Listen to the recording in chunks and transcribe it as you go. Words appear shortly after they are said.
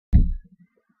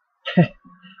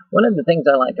One of the things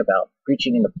I like about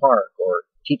preaching in the park or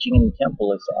teaching in the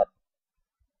temple is that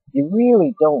you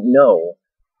really don't know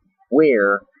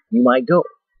where you might go.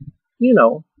 You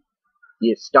know,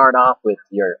 you start off with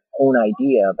your own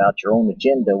idea about your own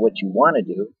agenda, what you want to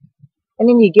do, and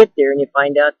then you get there and you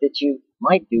find out that you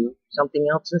might do something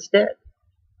else instead.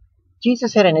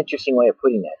 Jesus had an interesting way of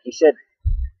putting that. He said,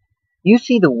 "You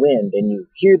see the wind and you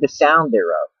hear the sound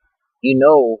thereof. You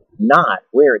know not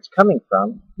where it's coming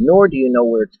from, nor do you know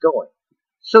where it's going.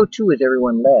 So too is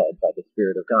everyone led by the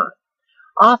Spirit of God."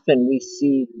 Often we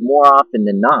see, more often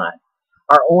than not,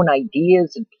 our own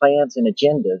ideas and plans and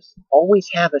agendas always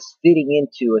have us fitting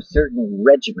into a certain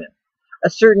regimen, a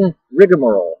certain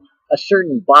rigmarole, a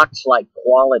certain box-like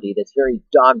quality that's very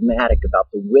dogmatic about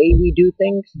the way we do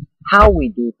things, how we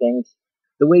do things,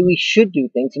 the way we should do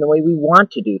things, and the way we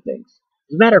want to do things.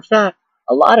 As a matter of fact,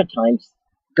 a lot of times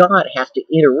God has to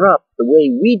interrupt the way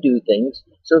we do things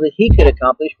so that he could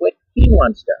accomplish what he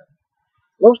wants done.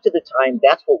 Most of the time,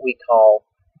 that's what we call,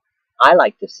 I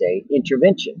like to say,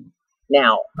 intervention.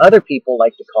 Now, other people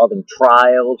like to call them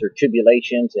trials or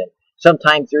tribulations, and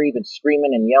sometimes they're even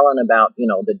screaming and yelling about,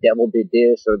 the devil did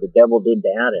this or the devil did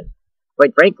that. And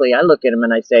quite frankly, I look at them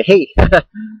and I say, hey,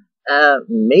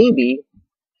 maybe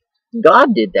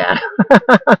God did that.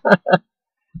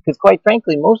 Because quite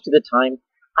frankly, most of the time,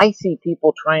 I see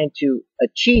people trying to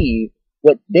achieve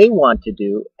what they want to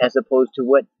do as opposed to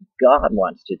what God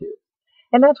wants to do.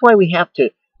 And that's why we have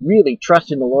to really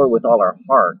trust in the Lord with all our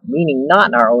heart, meaning not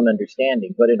in our own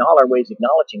understanding, but in all our ways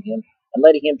acknowledging him and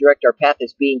letting him direct our path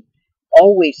as being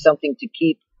always something to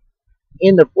keep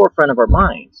in the forefront of our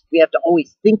minds. We have to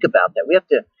always think about that. We have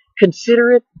to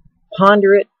consider it,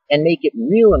 ponder it, and make it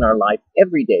real in our life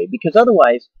every day, because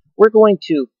otherwise we're going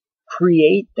to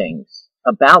create things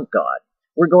about God.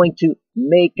 We're going to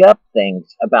make up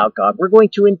things about God. We're going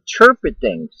to interpret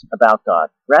things about God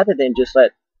rather than just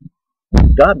let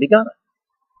God be God.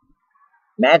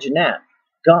 Imagine that.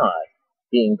 God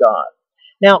being God.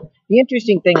 Now, the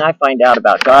interesting thing I find out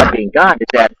about God being God is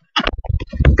that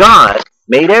God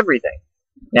made everything.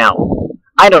 Now,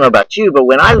 I don't know about you, but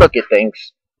when I look at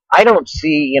things, I don't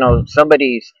see,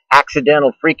 somebody's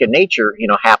accidental freak of nature,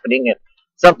 happening and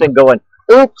something going,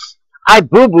 oops, I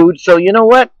boo-booed, so you know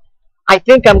what? I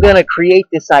think I'm going to create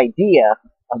this idea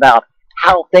about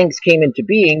how things came into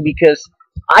being, because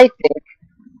I think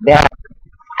that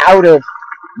out of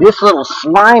this little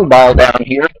slime ball down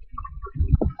here,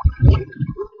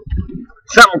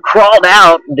 something crawled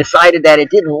out and decided that it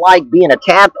didn't like being a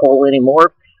tadpole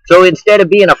anymore. So instead of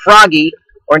being a froggy,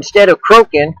 or instead of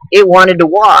croaking, it wanted to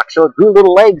walk. So it grew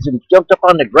little legs and jumped up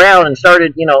on the ground and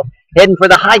started, heading for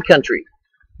the high country.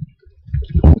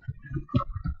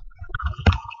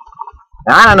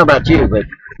 Now, I don't know about you, but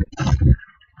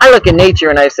I look at nature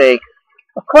and I say,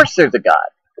 of course there's a God.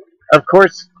 Of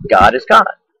course God is God.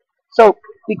 So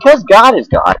because God is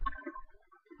God,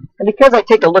 and because I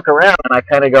take a look around and I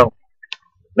kind of go,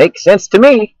 makes sense to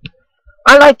me,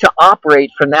 I like to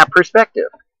operate from that perspective.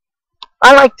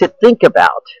 I like to think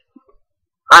about.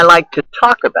 I like to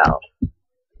talk about.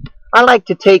 I like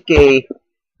to take a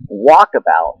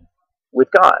walkabout with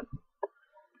God.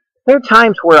 There are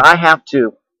times where I have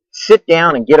to sit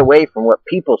down and get away from what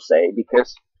people say,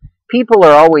 because people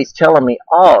are always telling me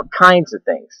all kinds of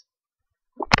things.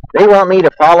 They want me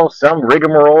to follow some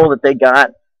rigmarole that they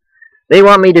got. They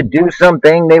want me to do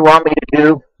something they want me to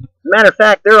do. As a matter of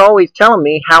fact, they're always telling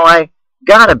me how I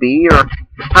gotta be, or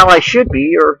how I should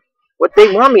be, or what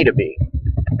they want me to be.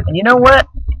 And you know what?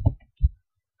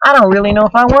 I don't really know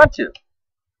if I want to.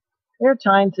 There are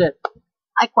times that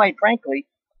quite frankly,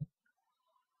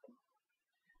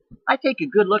 I take a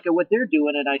good look at what they're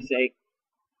doing and I say,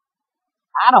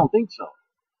 I don't think so.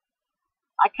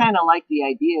 I kind of like the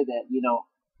idea that,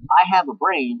 I have a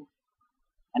brain,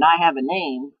 and I have a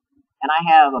name, and I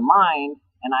have a mind,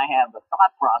 and I have a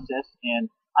thought process, and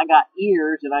I got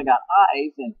ears, and I got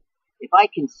eyes, and if I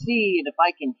can see and if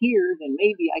I can hear, then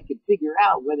maybe I could figure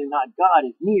out whether or not God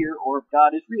is near or if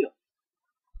God is real.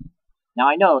 Now,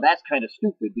 I know that's kind of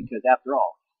stupid, because after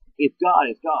all, if God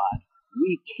is God,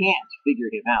 we can't figure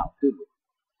him out, could we?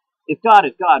 If God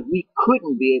is God, we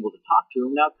couldn't be able to talk to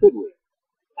him, now could we?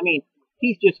 I mean,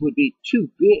 he just would be too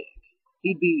big.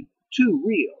 He'd be too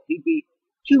real. He'd be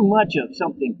too much of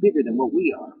something bigger than what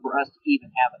we are for us to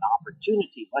even have an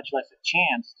opportunity, much less a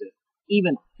chance to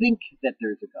even think that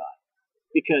there's a God.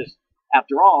 Because,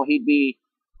 after all, he'd be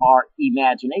our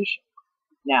imagination.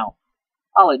 Now,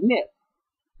 I'll admit,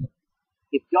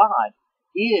 if God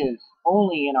is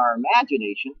only in our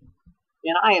imagination,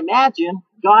 then I imagine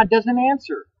God doesn't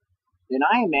answer. Then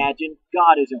I imagine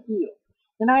God isn't real.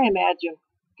 Then I imagine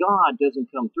God doesn't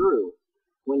come through.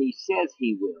 when he says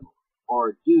he will,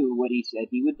 or do what he said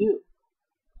he would do.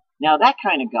 Now, that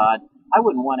kind of God I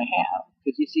wouldn't want to have,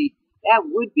 because you see, that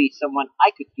would be someone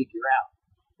I could figure out.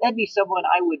 That'd be someone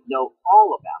I would know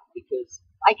all about, because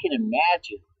I can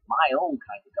imagine my own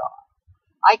kind of God.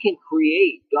 I can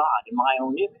create God in my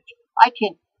own image. I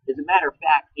can, as a matter of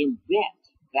fact, invent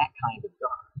that kind of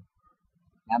God.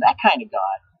 Now, that kind of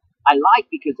God I like,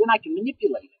 because then I can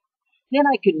manipulate him. Then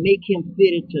I can make him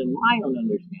fit into my own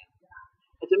understanding.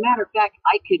 As a matter of fact,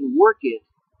 I could work it,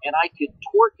 and I could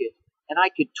twerk it, and I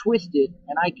could twist it,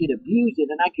 and I could abuse it,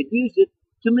 and I could use it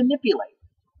to manipulate.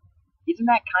 Isn't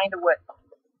that kind of what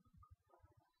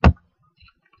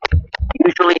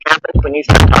usually happens when you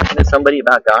start talking to somebody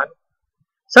about God?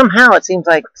 Somehow it seems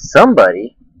like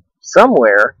somebody,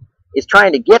 somewhere, is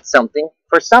trying to get something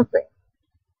for something.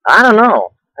 I don't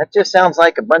know. That just sounds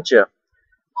like a bunch of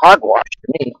hogwash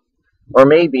to me. Or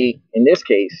maybe, in this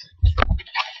case,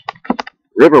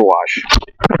 river wash.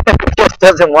 It just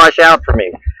doesn't wash out for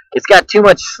me. It's got too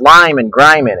much slime and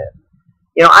grime in it.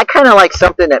 You know, I kind of like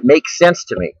something that makes sense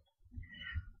to me.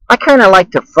 I kind of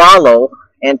like to follow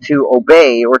and to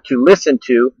obey or to listen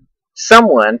to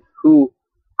someone who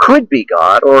could be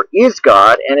God or is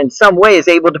God and in some way is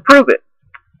able to prove it.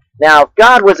 Now, if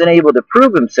God wasn't able to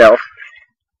prove himself,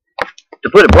 to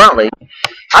put it bluntly,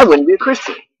 I wouldn't be a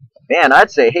Christian. Man,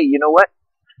 I'd say, hey, you know what?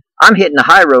 I'm hitting the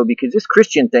high road because this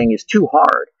Christian thing is too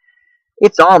hard.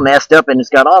 It's all messed up, and it's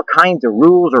got all kinds of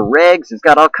rules or regs. It's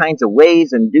got all kinds of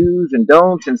ways and do's and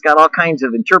don'ts, and it's got all kinds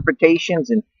of interpretations.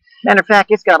 And matter of fact,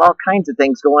 it's got all kinds of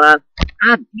things going on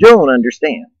I don't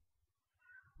understand.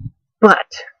 But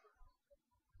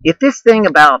if this thing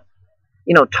about,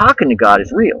 talking to God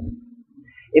is real,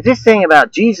 if this thing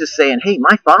about Jesus saying, hey,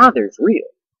 my Father is real,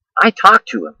 I talk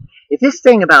to him. If this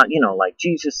thing about, like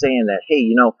Jesus saying that,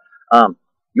 hey,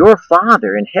 your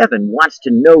Father in heaven wants to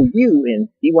know you, and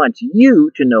he wants you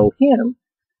to know him,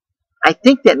 I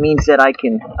think that means that I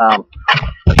can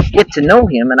get to know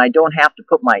him, and I don't have to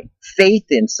put my faith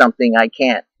in something I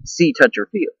can't see, touch, or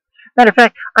feel. Matter of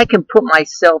fact, I can put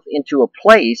myself into a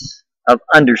place of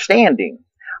understanding.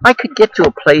 I could get to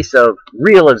a place of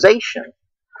realization.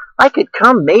 I could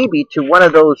come maybe to one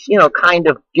of those, kind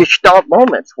of gestalt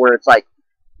moments where it's like,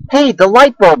 hey, the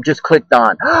light bulb just clicked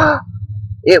on.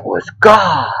 It was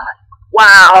God.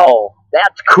 Wow,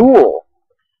 that's cool.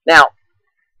 Now,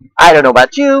 I don't know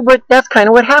about you, but that's kind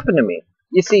of what happened to me.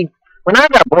 You see, when I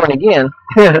got born again,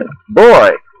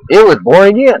 boy, it was born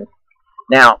again.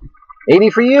 Now,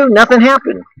 maybe for you, nothing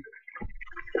happened.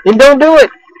 Then don't do it.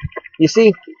 You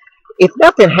see, if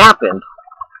nothing happened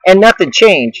and nothing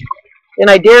changed, then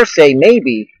I dare say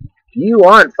maybe you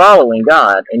aren't following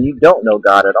God and you don't know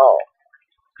God at all.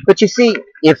 But you see,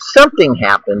 if something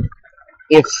happened,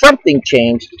 if something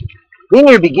changed, then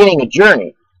you're beginning a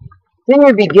journey. Then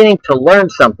you're beginning to learn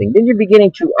something. Then you're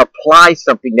beginning to apply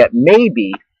something that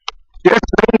maybe, just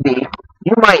maybe,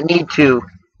 you might need to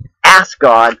ask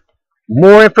God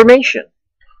more information.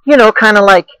 Kind of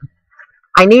like,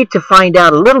 I need to find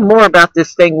out a little more about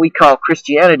this thing we call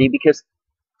Christianity because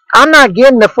I'm not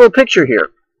getting the full picture here.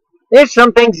 There's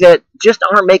some things that just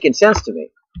aren't making sense to me.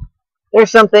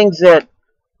 There's some things that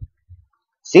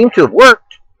seem to have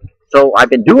worked, so I've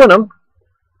been doing them.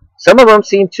 Some of them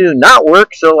seem to not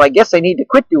work, so I guess I need to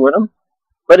quit doing them.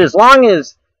 But as long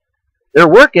as they're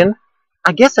working,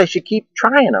 I guess I should keep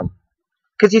trying them.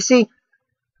 Because you see,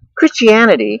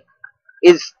 Christianity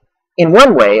is, in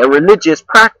one way, a religious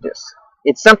practice.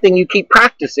 It's something you keep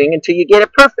practicing until you get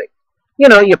it perfect.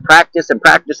 You practice and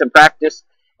practice and practice,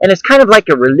 and it's kind of like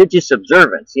a religious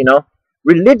observance,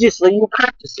 Religiously, you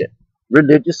practice it.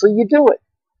 Religiously, you do it.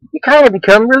 You kind of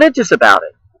become religious about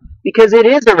it, because it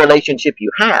is a relationship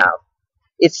you have.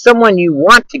 It's someone you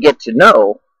want to get to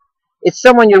know. It's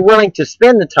someone you're willing to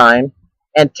spend the time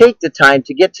and take the time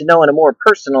to get to know in a more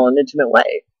personal and intimate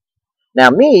way. Now,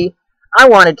 me, I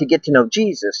wanted to get to know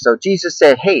Jesus, so Jesus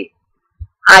said, hey,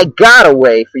 I got a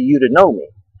way for you to know me.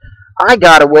 I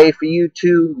got a way for you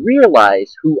to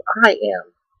realize who I am.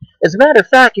 As a matter of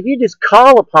fact, if you just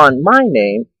call upon my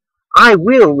name, I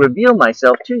will reveal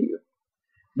myself to you.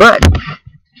 But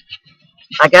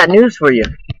I got news for you.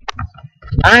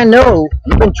 I know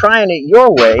you've been trying it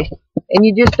your way, and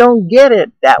you just don't get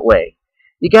it that way.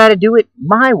 You got to do it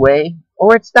my way,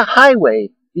 or it's the highway,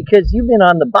 because you've been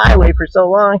on the byway for so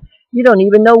long, you don't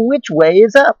even know which way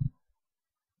is up.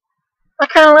 I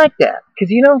kind of like that,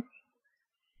 because,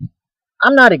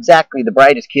 I'm not exactly the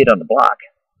brightest kid on the block,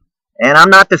 and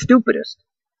I'm not the stupidest.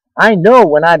 I know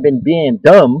when I've been being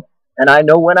dumb, and I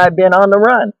know when I've been on the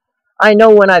run. I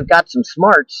know when I've got some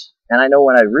smarts, and I know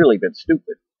when I've really been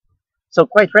stupid. So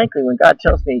quite frankly, when God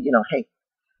tells me, hey,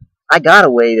 I got a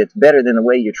way that's better than the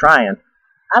way you're trying.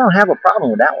 I don't have a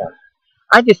problem with that one.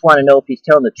 I just want to know if he's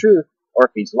telling the truth or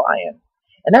if he's lying.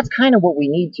 And that's kind of what we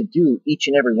need to do, each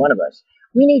and every one of us.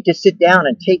 We need to sit down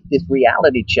and take this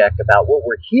reality check about what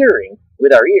we're hearing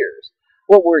with our ears,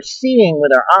 what we're seeing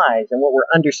with our eyes, and what we're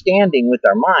understanding with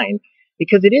our mind,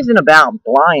 because it isn't about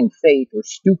blind faith or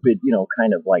stupid,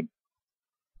 kind of like,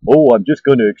 oh, I'm just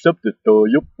going to accept it.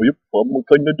 Yep, I'm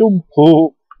kind of dumb.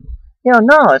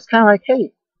 No, it's kind of like,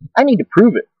 hey, I need to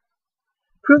prove it.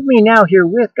 Prove me now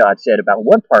herewith, God said about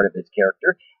one part of his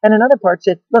character, and another part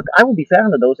said, look, I will be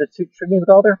found of those that seek for me with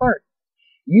all their heart.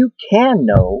 You can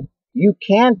know, you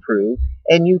can prove,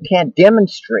 and you can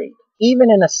demonstrate,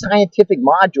 even in a scientific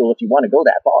module if you want to go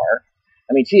that far.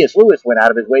 I mean, C.S. Lewis went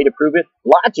out of his way to prove it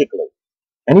logically,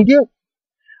 and he did.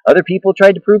 Other people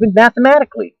tried to prove it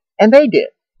mathematically, and they did.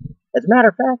 As a matter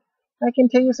of fact, I can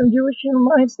tell you some Jewish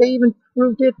minds, they even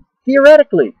proved it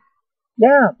theoretically.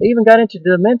 Yeah, they even got into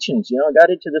dimensions, got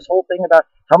into this whole thing about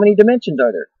how many dimensions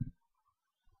are there.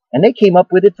 And they came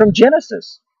up with it from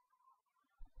Genesis.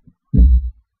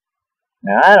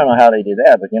 Now, I don't know how they did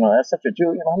that, but, that's such a Jew,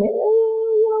 a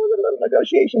little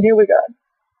negotiation here we got.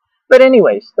 But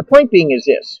anyways, the point being is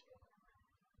this.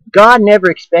 God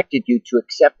never expected you to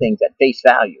accept things at face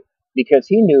value because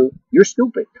he knew you're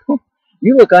stupid.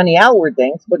 You look on the outward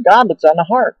things, but God looks on the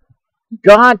heart.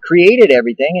 God created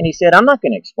everything, and he said, I'm not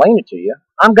going to explain it to you.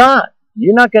 I'm God.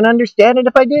 You're not going to understand it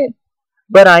if I did.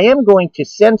 But I am going to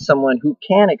send someone who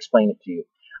can explain it to you.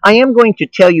 I am going to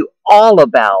tell you all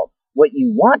about what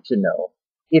you want to know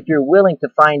if you're willing to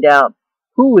find out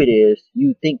who it is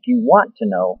you think you want to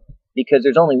know, because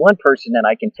there's only one person that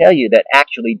I can tell you that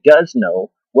actually does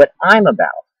know what I'm about,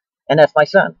 and that's my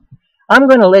son. I'm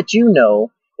going to let you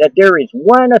know that there is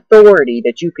one authority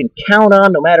that you can count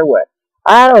on no matter what.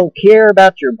 I don't care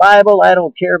about your Bible. I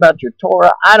don't care about your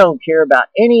Torah. I don't care about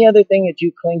any other thing that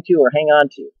you cling to or hang on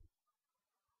to.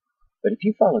 But if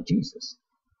you follow Jesus,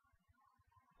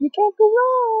 you can't go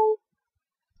wrong.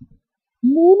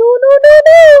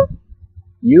 No.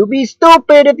 You be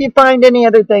stupid if you find any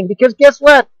other thing, because guess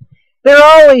what? They're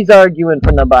always arguing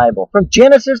from the Bible. From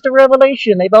Genesis to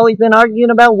Revelation, they've always been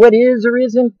arguing about what is or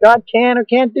isn't God can or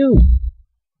can't do.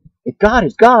 If God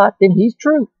is God, then he's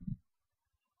true.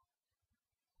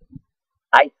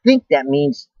 I think that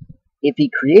means if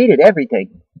he created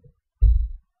everything,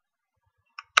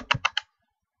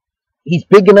 he's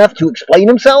big enough to explain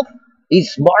himself.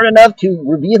 He's smart enough to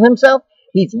reveal himself.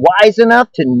 He's wise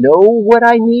enough to know what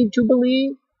I need to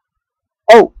believe.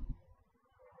 Oh,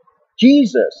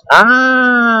 Jesus.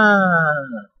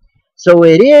 So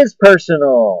it is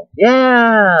personal.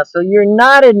 Yeah, so you're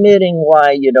not admitting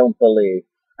why you don't believe.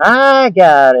 I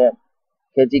got it.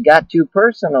 Because he got too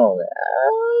personal.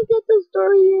 I get the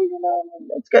story here,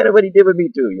 That's kind of what he did with me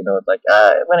too, It's like,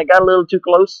 when it got a little too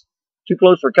close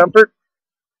for comfort,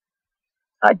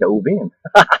 I dove in.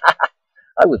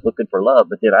 I was looking for love,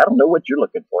 but then I don't know what you're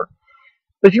looking for.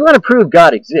 But if you want to prove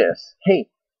God exists, hey,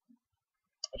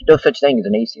 there's no such thing as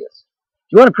an atheist.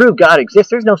 If you want to prove God exists,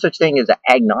 there's no such thing as an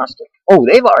agnostic. Oh,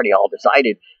 they've already all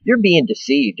decided. You're being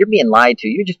deceived. You're being lied to.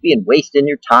 You're just being wasting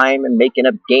your time and making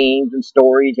up games and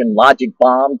stories and logic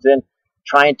bombs and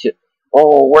trying to,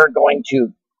 we're going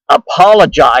to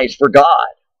apologize for God.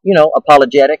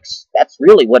 Apologetics, that's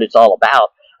really what it's all about.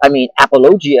 I mean,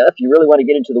 apologia, if you really want to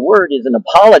get into the word, is an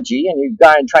apology, and you're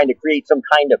trying to create some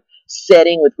kind of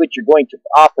setting with which you're going to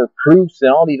offer proofs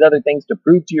and all these other things to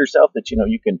prove to yourself that,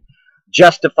 you can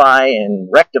justify and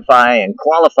rectify and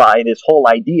qualify this whole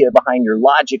idea behind your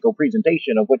logical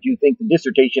presentation of what you think the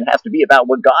dissertation has to be about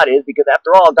what God is, because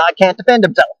after all, God can't defend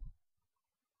himself.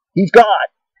 He's God.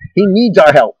 He needs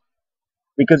our help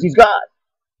because he's God.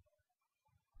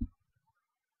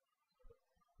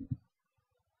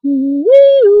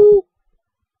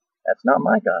 That's not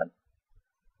my God.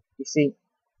 You see,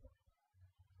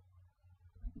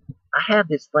 I have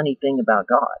this funny thing about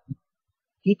God.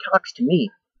 He talks to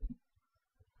me.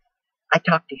 I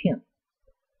talk to him.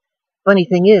 Funny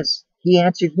thing is, he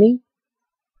answers me.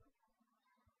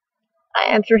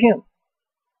 I answer him.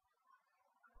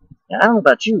 Now, I don't know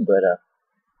about you, but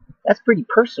that's pretty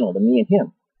personal to me and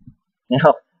him.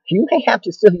 Now, you may have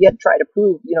to still yet try to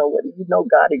prove, whether you know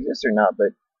God exists or not,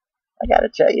 but I got to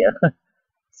tell you,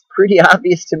 it's pretty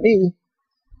obvious to me.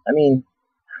 I mean,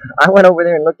 I went over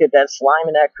there and looked at that slime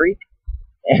in that creek,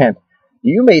 and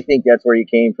you may think that's where he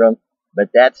came from, but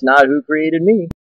that's not who created me.